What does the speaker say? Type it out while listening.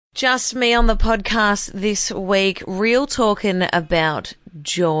Just me on the podcast this week, real talking about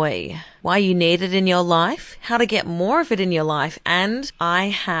joy, why you need it in your life, how to get more of it in your life, and I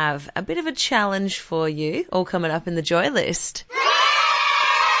have a bit of a challenge for you, all coming up in the joy list.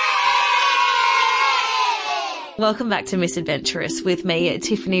 Welcome back to Misadventurous with me,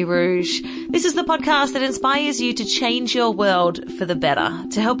 Tiffany Rouge. This is the podcast that inspires you to change your world for the better,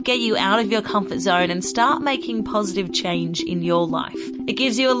 to help get you out of your comfort zone and start making positive change in your life. It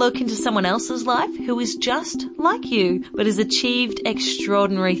gives you a look into someone else's life who is just like you, but has achieved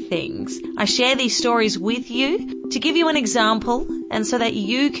extraordinary things. I share these stories with you to give you an example and so that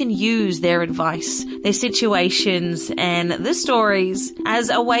you can use their advice, their situations, and the stories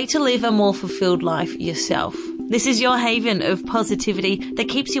as a way to live a more fulfilled life yourself. This is your haven of positivity that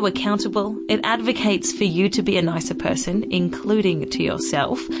keeps you accountable. It advocates for you to be a nicer person, including to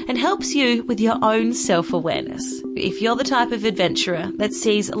yourself, and helps you with your own self-awareness. If you're the type of adventurer that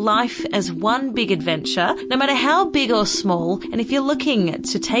sees life as one big adventure, no matter how big or small, and if you're looking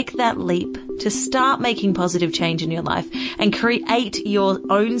to take that leap to start making positive change in your life and create your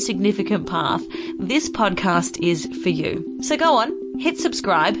own significant path, this podcast is for you. So go on, hit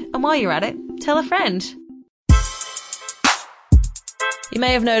subscribe, and while you're at it, tell a friend. You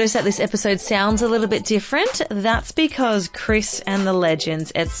may have noticed that this episode sounds a little bit different. That's because Chris and the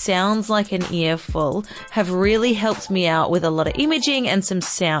legends at Sounds Like an Earful have really helped me out with a lot of imaging and some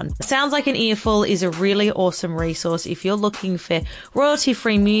sound. Sounds Like an Earful is a really awesome resource if you're looking for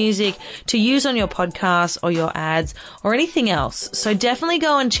royalty-free music to use on your podcast or your ads or anything else. So definitely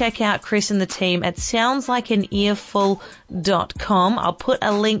go and check out Chris and the team at soundslikeanearful.com. I'll put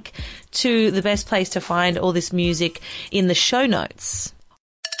a link to the best place to find all this music in the show notes.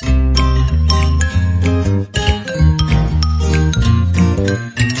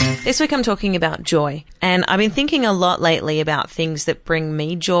 This week I'm talking about joy, and I've been thinking a lot lately about things that bring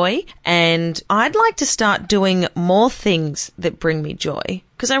me joy, and I'd like to start doing more things that bring me joy,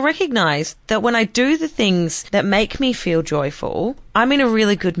 because I recognize that when I do the things that make me feel joyful, I'm in a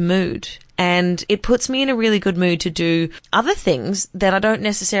really good mood. And it puts me in a really good mood to do other things that I don't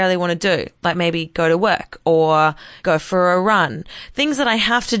necessarily want to do, like maybe go to work or go for a run. Things that I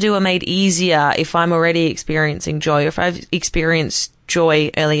have to do are made easier if I'm already experiencing joy or if I've experienced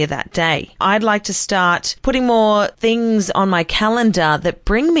joy earlier that day. I'd like to start putting more things on my calendar that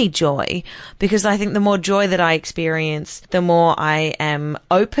bring me joy, because I think the more joy that I experience, the more I am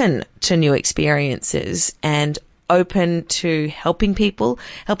open to new experiences and open to helping people,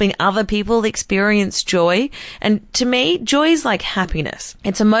 helping other people experience joy. And to me, joy is like happiness.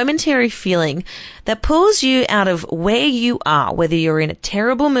 It's a momentary feeling that pulls you out of where you are, whether you're in a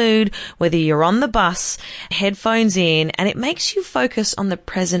terrible mood, whether you're on the bus, headphones in, and it makes you focus on the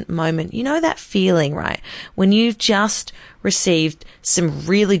present moment. You know that feeling, right? When you've just received some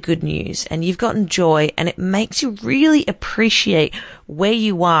really good news and you've gotten joy, and it makes you really appreciate where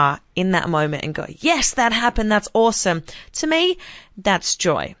you are in that moment and go, yes, that happened. That's awesome. To me, that's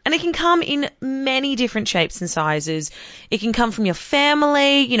joy. And it can come in many different shapes and sizes. It can come from your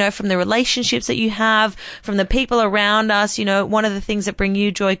family, from the relationships that you have, from the people around us. One of the things that bring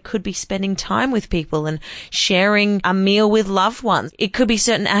you joy could be spending time with people and sharing a meal with loved ones. It could be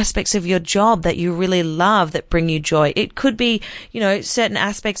certain aspects of your job that you really love that bring you joy. It could be, certain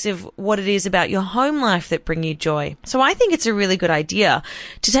aspects of what it is about your home life that bring you joy. So I think it's a really good idea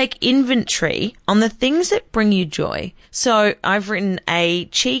to take inventory on the things that bring you joy. So I've written a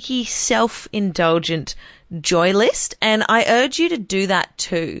cheeky, self-indulgent joy list, and I urge you to do that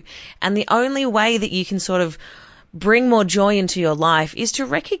too. And the only way that you can sort of bring more joy into your life is to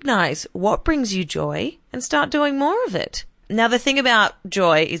recognize what brings you joy and start doing more of it. Now, the thing about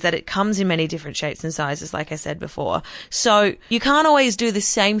joy is that it comes in many different shapes and sizes, like I said before. So you can't always do the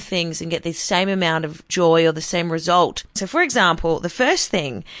same things and get the same amount of joy or the same result. So, for example, the first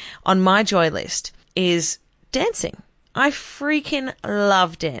thing on my joy list is dancing. I freaking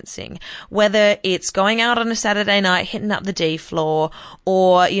love dancing, whether it's going out on a Saturday night, hitting up the D floor,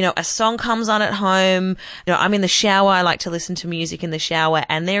 or, a song comes on at home. I'm in the shower. I like to listen to music in the shower,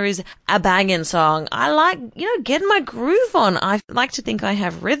 and there is a banging song. I like, getting my groove on. I like to think I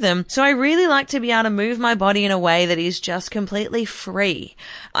have rhythm. So I really like to be able to move my body in a way that is just completely free.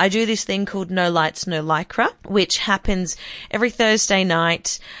 I do this thing called No Lights, No Lycra, which happens every Thursday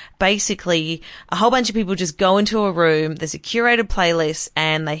night basically a whole bunch of people just go into a room, there's a curated playlist,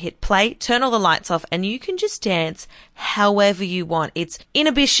 and they hit play, turn all the lights off, and you can just dance however you want. It's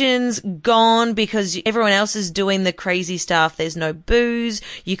inhibitions gone because everyone else is doing the crazy stuff. There's no booze.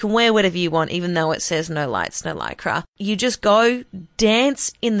 You can wear whatever you want, even though it says no lights, no lycra. You just go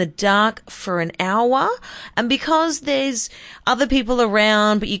dance in the dark for an hour. And because there's other people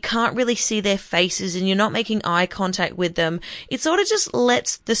around, but you can't really see their faces and you're not making eye contact with them, it sort of just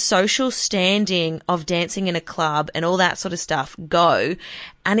lets the social standing of dancing in a club and all that sort of stuff go.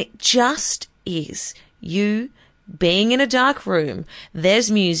 And it just is you being in a dark room,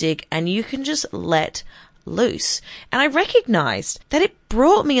 there's music, and you can just let loose. And I recognized that it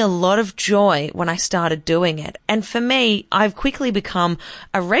brought me a lot of joy when I started doing it. And for me, I've quickly become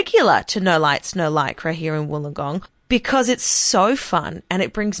a regular to No Lights, No Lycra here in Wollongong, because it's so fun and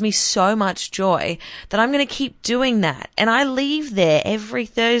it brings me so much joy that I'm going to keep doing that. And I leave there every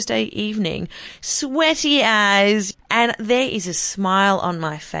Thursday evening, sweaty as, and there is a smile on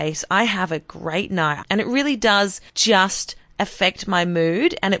my face. I have a great night, and it really does just affect my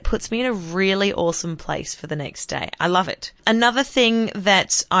mood, and it puts me in a really awesome place for the next day. I love it. Another thing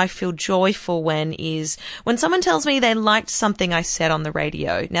that I feel joyful when someone tells me they liked something I said on the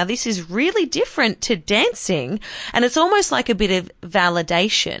radio. Now, this is really different to dancing, and it's almost like a bit of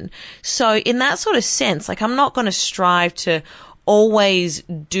validation. So in that sort of sense, like, I'm not going to strive to always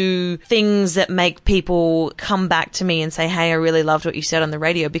do things that make people come back to me and say, hey, I really loved what you said on the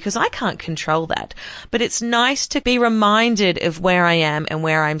radio, because I can't control that. But it's nice to be reminded of where I am and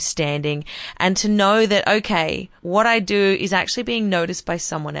where I'm standing, and to know that, okay, what I do is actually being noticed by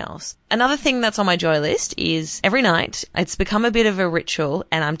someone else. Another thing that's on my joy list is every night, it's become a bit of a ritual,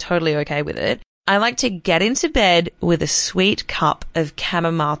 and I'm totally okay with it. I like to get into bed with a sweet cup of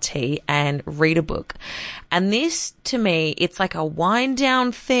chamomile tea and read a book. And this, to me, it's like a wind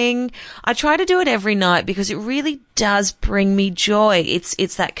down thing. I try to do it every night because it really does bring me joy.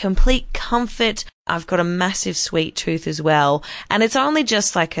 It's that complete comfort. I've got a massive sweet tooth as well. And it's only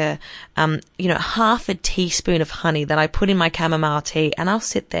just like a, half a teaspoon of honey that I put in my chamomile tea, and I'll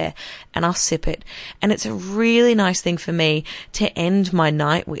sit there and I'll sip it. And it's a really nice thing for me to end my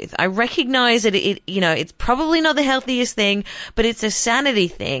night with. I recognize that it's probably not the healthiest thing, but it's a sanity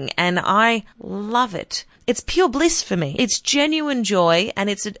thing, and I love it. It's pure bliss for me. It's genuine joy, and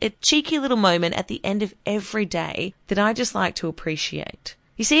it's a cheeky little moment at the end of every day that I just like to appreciate.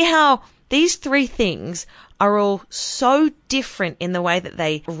 You see how these three things are all so different in the way that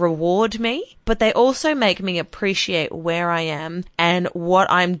they reward me, but they also make me appreciate where I am and what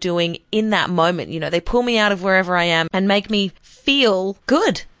I'm doing in that moment. They pull me out of wherever I am and make me feel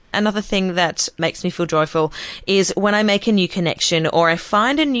good. Another thing that makes me feel joyful is when I make a new connection or I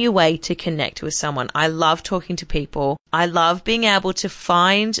find a new way to connect with someone. I love talking to people. I love being able to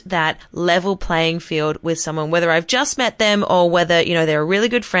find that level playing field with someone, whether I've just met them or whether, they're a really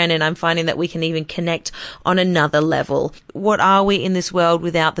good friend, and I'm finding that we can even connect on another level. What are we in this world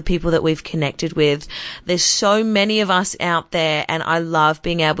without the people that we've connected with? There's so many of us out there, and I love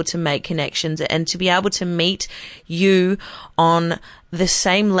being able to make connections and to be able to meet you on the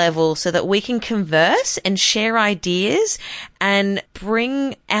same level so that we can converse and share ideas and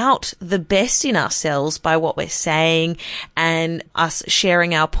bring out the best in ourselves by what we're saying and us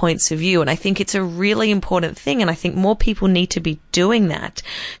sharing our points of view. And I think it's a really important thing, and I think more people need to be doing that.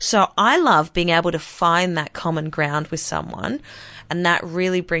 So I love being able to find that common ground with someone. And that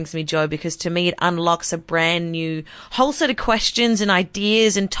really brings me joy, because to me it unlocks a brand new whole set of questions and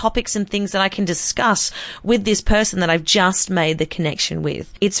ideas and topics and things that I can discuss with this person that I've just made the connection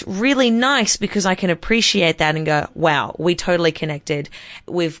with. It's really nice because I can appreciate that and go, wow, we totally connected.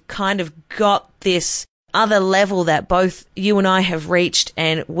 We've kind of got this other level that both you and I have reached,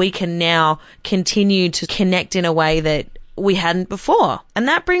 and we can now continue to connect in a way that we hadn't before. And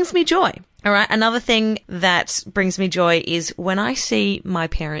that brings me joy. All right. Another thing that brings me joy is when I see my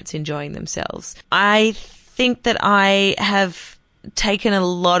parents enjoying themselves. I think that I have taken a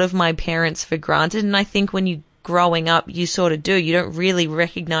lot of my parents for granted. And I think when you growing up, you sort of do. You don't really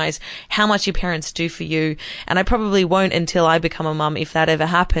recognize how much your parents do for you. And I probably won't until I become a mum, if that ever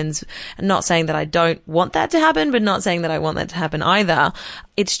happens. I'm not saying that I don't want that to happen, but not saying that I want that to happen either.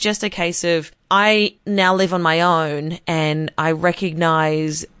 It's just a case of I now live on my own, and I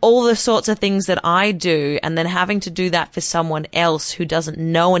recognize all the sorts of things that I do, and then having to do that for someone else who doesn't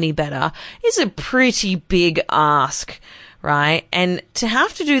know any better is a pretty big ask. Right? And to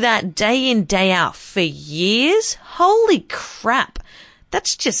have to do that day in, day out for years, holy crap,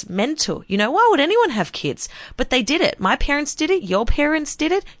 That's just mental. You know, why would anyone have kids? But they did it. My parents did it. Your parents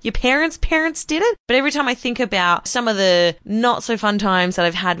did it. Your parents' parents did it. But every time I think about some of the not so fun times that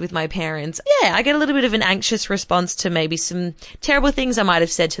I've had with my parents, yeah, I get a little bit of an anxious response to maybe some terrible things I might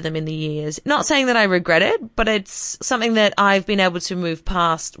have said to them in the years. Not saying that I regret it, but it's something that I've been able to move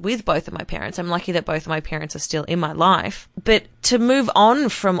past with both of my parents. I'm lucky that both of my parents are still in my life. But to move on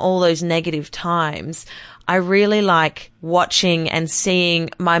from all those negative times, I really like watching and seeing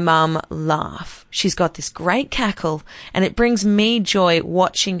my mum laugh. She's got this great cackle, and it brings me joy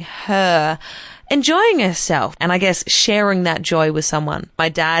watching her enjoying herself, and I guess sharing that joy with someone. My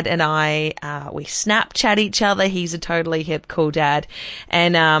dad and I, we Snapchat each other. He's a totally hip, cool dad,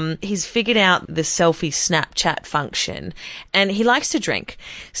 and he's figured out the selfie Snapchat function, and he likes to drink.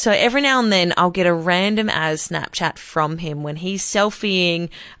 So every now and then I'll get a random as Snapchat from him when he's selfieing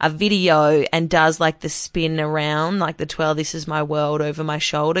a video and does like the spin around, like the twirl, this is my world over my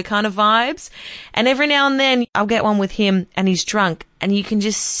shoulder kind of vibes. And every now and then I'll get one with him and he's drunk, and you can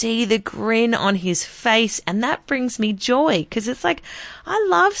just see the grin on his face, and that brings me joy, because it's like, I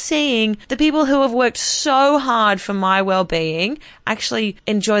love seeing the people who have worked so hard for my well-being actually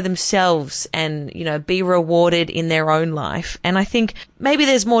enjoy themselves and, you know, be rewarded in their own life. And I think maybe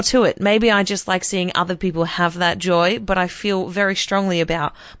there's more to it. Maybe I just like seeing other people have that joy, but I feel very strongly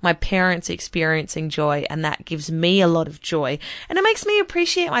about my parents experiencing joy, and that gives me a lot of joy. And it makes me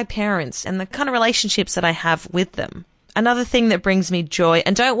appreciate my parents and the kind of relationships that I have with them. Another thing that brings me joy,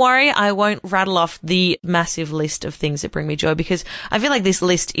 and don't worry, I won't rattle off the massive list of things that bring me joy, because I feel like this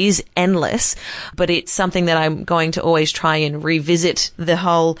list is endless, but it's something that I'm going to always try and revisit. The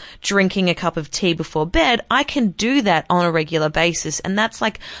whole drinking a cup of tea before bed, I can do that on a regular basis, and that's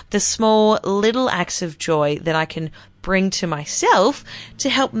like the small little acts of joy that I can bring to myself to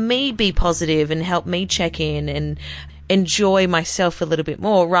help me be positive and help me check in and enjoy myself a little bit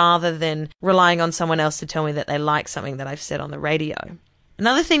more, rather than relying on someone else to tell me that they like something that I've said on the radio.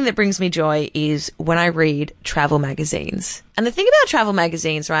 Another thing that brings me joy is when I read travel magazines. And the thing about travel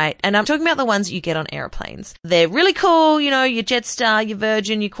magazines, right, and I'm talking about the ones you get on airplanes. They're really cool, you know, your Jetstar, your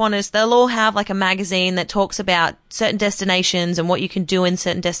Virgin, your Qantas, they'll all have like a magazine that talks about certain destinations and what you can do in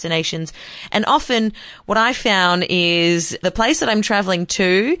certain destinations. And often what I found is the place that I'm traveling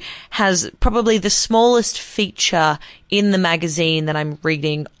to has probably the smallest feature in the magazine that I'm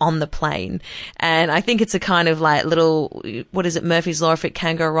reading on the plane. And I think it's a kind of like little, what is it, Murphy's Law, if it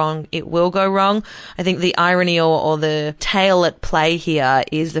can go wrong, it will go wrong. I think the irony or the tale at play here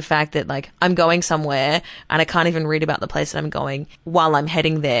is the fact that like I'm going somewhere and I can't even read about the place that I'm going while I'm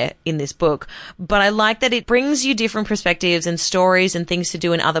heading there in this book. But I like that it brings you different perspectives and stories and things to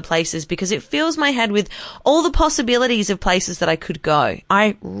do in other places, because it fills my head with all the possibilities of places that I could go.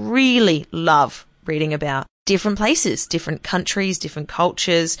 I really love reading about different places, different countries, different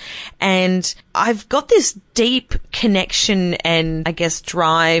cultures. And I've got this deep connection and I guess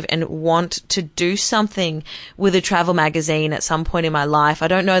drive and want to do something with a travel magazine at some point in my life. I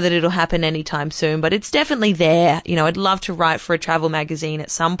don't know that it'll happen anytime soon, but it's definitely there. You know, I'd love to write for a travel magazine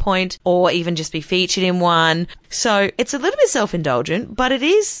at some point, or even just be featured in one. So it's a little bit self-indulgent, but it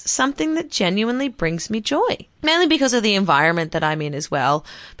is something that genuinely brings me joy. Mainly because of the environment that I'm in as well,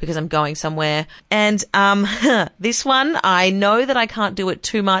 because I'm going somewhere. And this one, I know that I can't do it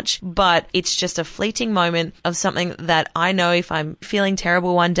too much, but it's just a fleeting moment of something that I know if I'm feeling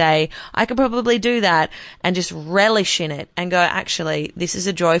terrible one day, I could probably do that and just relish in it and go, actually, this is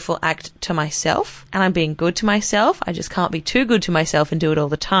a joyful act to myself and I'm being good to myself. I just can't be too good to myself and do it all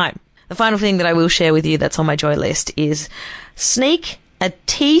the time. The final thing that I will share with you that's on my joy list is sneak a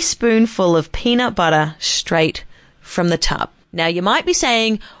teaspoonful of peanut butter straight from the tub. Now, you might be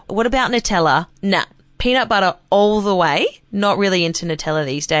saying, what about Nutella? Nah, peanut butter all the way. Not really into Nutella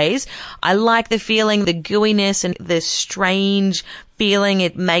these days. I like the feeling, the gooiness and the strange feeling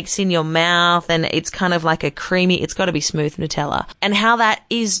it makes in your mouth, and it's kind of like a creamy, it's got to be smooth Nutella. And how that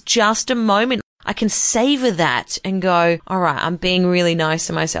is just a moment. I can savor that and go, all right, I'm being really nice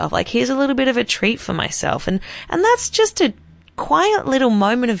to myself. Like, here's a little bit of a treat for myself. And that's just a quiet little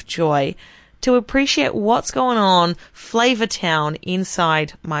moment of joy to appreciate what's going on Flavor Town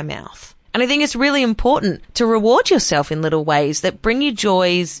inside my mouth. And I think it's really important to reward yourself in little ways that bring you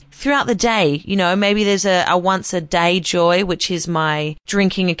joys throughout the day. You know, maybe there's a once a day joy, which is my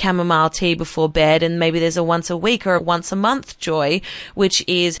drinking a chamomile tea before bed. And maybe there's a once a week or a once a month joy, which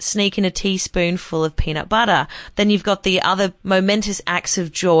is sneaking a teaspoonful of peanut butter. Then you've got the other momentous acts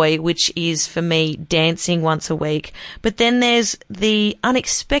of joy, which is for me dancing once a week. But then there's the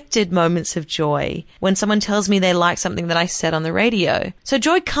unexpected moments of joy when someone tells me they like something that I said on the radio. So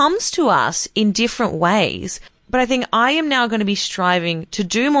joy comes to us in different ways. But I think I am now going to be striving to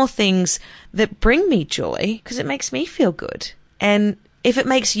do more things that bring me joy because it makes me feel good. And if it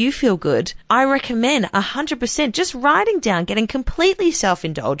makes you feel good, I recommend 100% just writing down, getting completely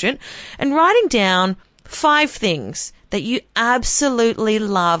self-indulgent and writing down 5 things that you absolutely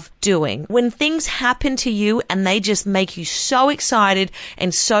love doing. When things happen to you and they just make you so excited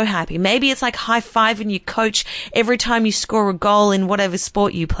and so happy. Maybe it's like high-fiving your coach every time you score a goal in whatever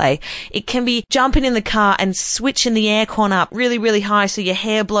sport you play. It can be jumping in the car and switching the aircon up really, really high so your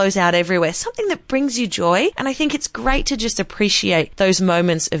hair blows out everywhere. Something that brings you joy. And I think it's great to just appreciate those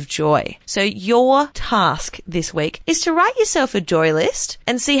moments of joy. So your task this week is to write yourself a joy list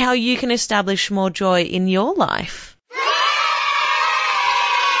and see how you can establish more joy in your life.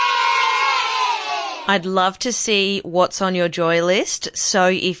 I'd love to see what's on your joy list. So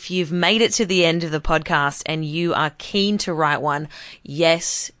if you've made it to the end of the podcast and you are keen to write one,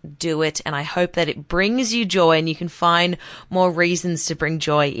 yes, do it. And I hope that it brings you joy and you can find more reasons to bring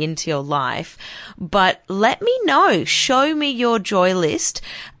joy into your life. But let me know. Show me your joy list.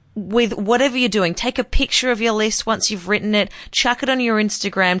 With whatever you're doing, take a picture of your list once you've written it, chuck it on your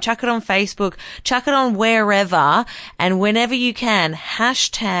Instagram, chuck it on Facebook, chuck it on wherever, and whenever you can,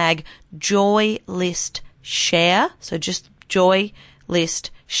 hashtag joy list share. So just joy list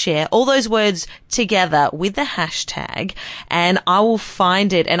share. All those words together with the hashtag, and I will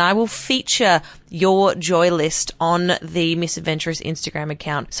find it and I will feature your joy list on the Miss Adventurous Instagram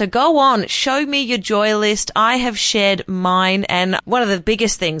account. So go on, show me your joy list. I have shared mine, and one of the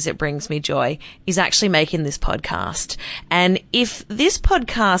biggest things that brings me joy is actually making this podcast. And if this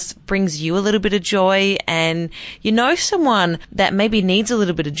podcast brings you a little bit of joy and you know someone that maybe needs a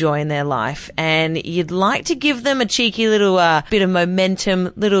little bit of joy in their life and you'd like to give them a cheeky little bit of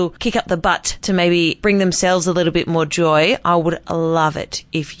momentum, little kick up the butt to maybe bring themselves a little bit more joy, I would love it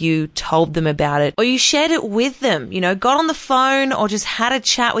if you told them about it or you shared it with them, you know, got on the phone or just had a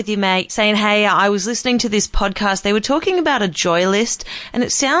chat with your mate saying, hey, I was listening to this podcast. They were talking about a joy list and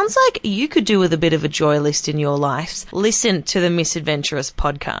it sounds like you could do with a bit of a joy list in your lives. Listen to the Miss Adventurous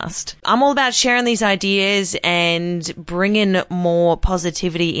podcast. I'm all about sharing these ideas and bringing more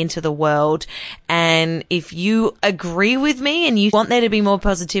positivity into the world. And if you agree with me and you want there to be more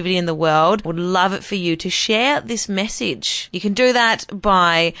positivity in the world, would love it for you to share this message. You can do that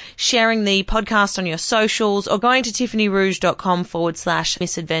by sharing the podcast on your socials or going to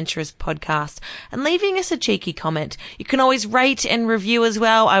tiffanyrouge.com/misadventurous podcast and leaving us a cheeky comment. You can always rate and review as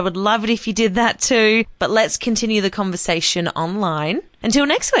well. I would love it if you did that too. But let's continue the conversation online. Until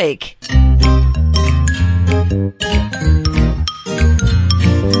next week.